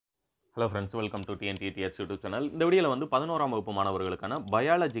Hello friends, welcome to TNTDH YouTube channel. இந்த வீடியோவில் வந்து 11ஆம் வகுப்பு மாணவர்களுக்கான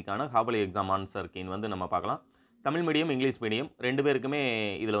பயாலஜிக்கான ஹாபலி எக்ஸாம் ஆன்சர் கீன் வந்து நம்ம பார்க்கலாம். தமிழ் மீடியம், இங்கிலீஷ் மீடியம் ரெண்டு பேருக்குமே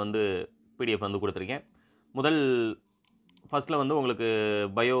இதில் வந்து பிடிஎஃப் வந்து கொடுத்துருக்கேன். ஃபஸ்ட்டில் வந்து உங்களுக்கு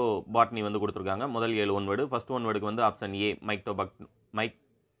பயோ பாட்னி வந்து கொடுத்துருக்காங்க. முதல் 7 ஒன் வேர்டு. ஃபஸ்ட் ஒன் வேர்டுக்கு வந்து ஆப்ஷன் ஏ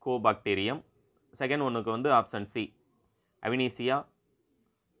மைக்கோபாக்டீரியம். செகண்ட் ஒன்றுக்கு வந்து ஆப்ஷன் சி அவினீசியா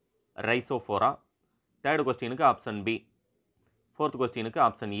ரைசோஃபோரா. தேர்டு கொஸ்டினுக்கு ஆப்ஷன் பி. ஃபோர்த் கொஸ்டினுக்கு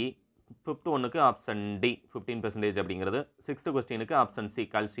ஆப்ஷன் இ. ஃபிஃப்த் ஒன்றுக்கு ஆப்ஷன் டி 15% அப்படிங்கிறது. சிக்ஸ்த்து கொஸ்டினுக்கு ஆப்ஷன் சி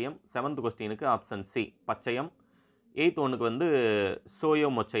கால்சியம். செவன்த் கொஸ்டினுக்கு ஆப்ஷன் சி பச்சையம். எயித் ஒன்றுக்கு வந்து சோயோ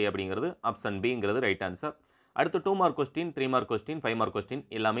மொச்சை அப்படிங்கிறது ஆப்ஷன் பிங்கிறது ரைட் ஆன்சர். அடுத்து 2 mark question, 3 mark question, 5 mark question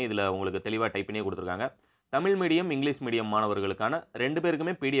எல்லாமே இதில் உங்களுக்கு தெளிவாக டைப் பண்ணியே கொடுத்துருக்காங்க. தமிழ் மீடியம், இங்கிலீஷ் மீடியம் மாணவர்களுக்கான ரெண்டு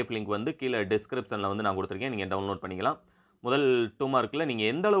பேருக்குமே பிடிஎஃப் லிங்க் வந்து கீழே டிஸ்கிரிப்ஷனில் வந்து நான் கொடுத்துருக்கேன். நீங்கள் டவுன்லோட் பண்ணிக்கலாம். முதல் 2 மார்க்கில்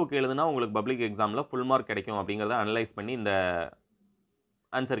நீங்கள் எந்த அளவுக்கு எழுதுனா உங்களுக்கு பப்ளிக் எக்ஸாமில் ஃபுல் மார்க் கிடைக்கும் அப்படிங்கிறத அனலைஸ் பண்ணி இந்த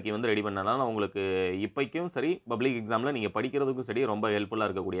ஆன்சர் கீ வந்து ரெடி பண்ணனால உங்களுக்கு இப்போக்கும் சரி பப்ளிக் எக்ஸாமில் நீங்கள் படிக்கிறதுக்கும் சரி ரொம்ப ஹெல்ப்ஃபுல்லாக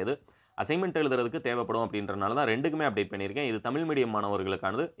இருக்கக்கூடியது. அசைன்மெண்ட் எழுதுறதுக்கு தேவைப்படும் அப்படின்றனால தான் ரெண்டுக்குமே அப்டேட் பண்ணியிருக்கேன். இது தமிழ் மீடியம்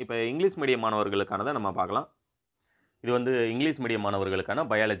மாணவர்களுக்கானது. இப்போ இங்கிலீஷ் மீடியம் மாணவர்களுக்கானதை நம்ம பார்க்கலாம். இது வந்து இங்கிலீஷ் மீடியம் மாணவர்களுக்கான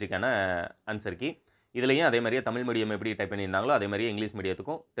பயாலஜிக்கான ஆன்சர் கீ. இதுலேயும் அதே மாதிரியே தமிழ் மீடியம் எப்படி டைப் பண்ணியிருந்தாங்களோ அதே மாதிரியே இங்கிலீஷ்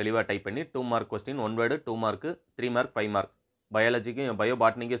மீடியத்துக்கும் தெளிவாக டைப் பண்ணி 2 mark question, 1 word, 2 mark, 3 mark, 5 mark பயாலஜிக்கும் bio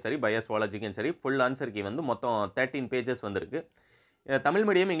பாட்னிக்கும் சரி பயோசுவாலஜிக்கும் சரி ஃபுல் ஆன்சர் கீ வந்து மொத்தம் 13 பேஜஸ் வந்துருக்கு. தமிழ்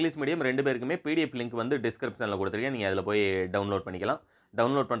மீடியம், இங்கிலீஷ் மீடியம் ரெண்டு பேருக்குமே பிடிஎஃப் லிங்க் வந்து டிஸ்கிரிப்ஷனில் கொடுத்துருக்கேன். நீங்கள் அதில் போய் டவுன்லோட் பண்ணிக்கலாம்.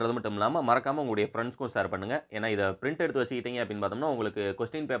 டவுன்லோட் பண்ணுறது மட்டும் இல்லாமல் மறக்காமல் உங்களுடைய ஃப்ரெண்ட்ஸ்க்கும் ஷேர் பண்ணுங்கள். ஏன்னா இதை பிரிண்ட் எடுத்து வச்சுக்கிட்டீங்க அப்படின்னு பார்த்தோம்னா உங்களுக்கு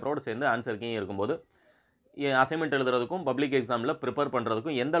கொஸ்டின் பேப்பரோடு சேர்ந்து ஆன்சர் கீயும் இருக்கும்போது அசைன்மெண்ட் எழுதுறதுக்கும் பப்ளிக் எக்ஸாமில் ப்ரிப்பேர்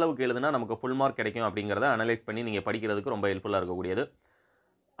பண்ணுறதுக்கும் எந்த அளவுக்கு எழுதுனா நமக்கு ஃபுல் மார்க் கிடைக்கும் அப்படிங்கிறத அனலைஸ் பண்ணி நீங்கள் படிக்கிறதுக்கு ரொம்ப ஹெல்ப்ஃபுல்லாக இருக்கக்கூடியது.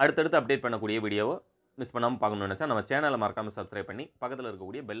 அடுத்தடுத்து அப்டேட் பண்ணக்கூடிய வீடியோவை மிஸ் பண்ணாமல் பார்க்கணும்னு நினச்சா நம்ம சேனலை மறக்காமல் சப்ஸ்கிரைப் பண்ணி பக்கத்தில்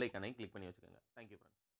இருக்கக்கூடிய பெல் ஐக்கானை கிளிக் பண்ணி வச்சுக்கோங்க. Thank you friends.